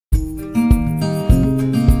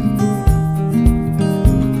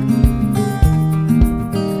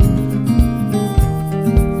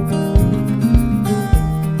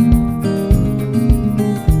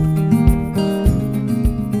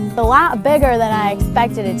lot bigger than I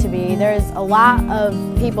expected it to be. There's a lot of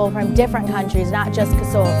people from different countries, not just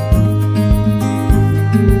Kosovo.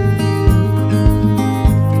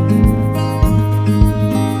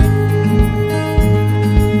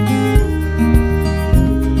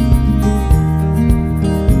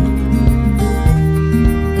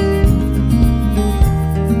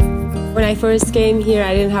 When I first came here,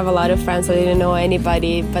 I didn't have a lot of friends, I didn't know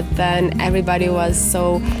anybody, but then everybody was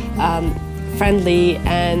so friendly,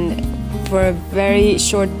 and for a very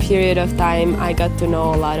short period of time I got to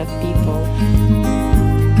know a lot of people.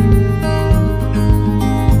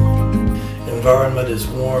 The environment is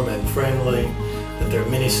warm and friendly, that there are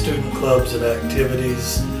many student clubs and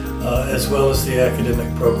activities, as well as the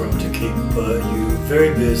academic program to keep you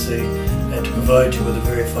very busy and to provide you with a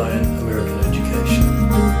very fine American education.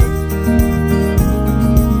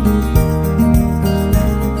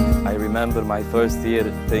 I remember my first year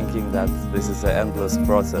thinking that this is an endless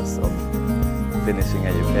process of finishing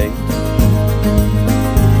A.U.K.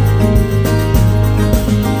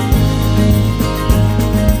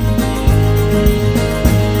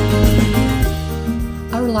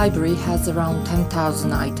 Our library has around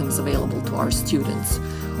 10,000 items available to our students.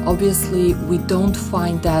 Obviously, we don't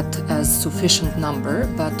find that as sufficient number,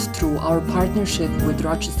 but through our partnership with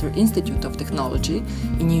Rochester Institute of Technology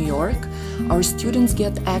in New York, our students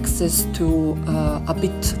get access to a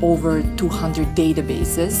bit over 200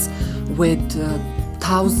 databases with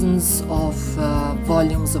thousands of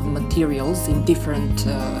volumes of materials in different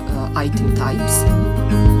item types.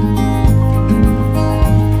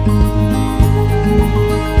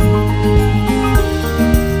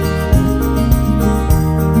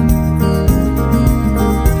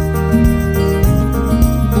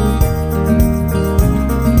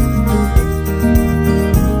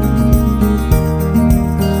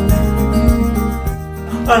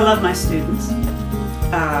 I love my students.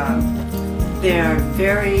 They're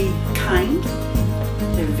very kind,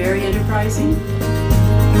 they're very enterprising.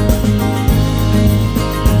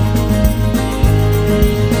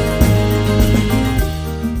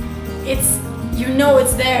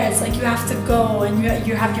 It's there, it's like you have to go and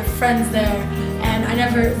you have your friends there, and I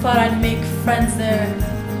never thought I'd make friends there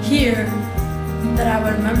here that I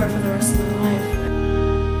would remember for the rest of my life.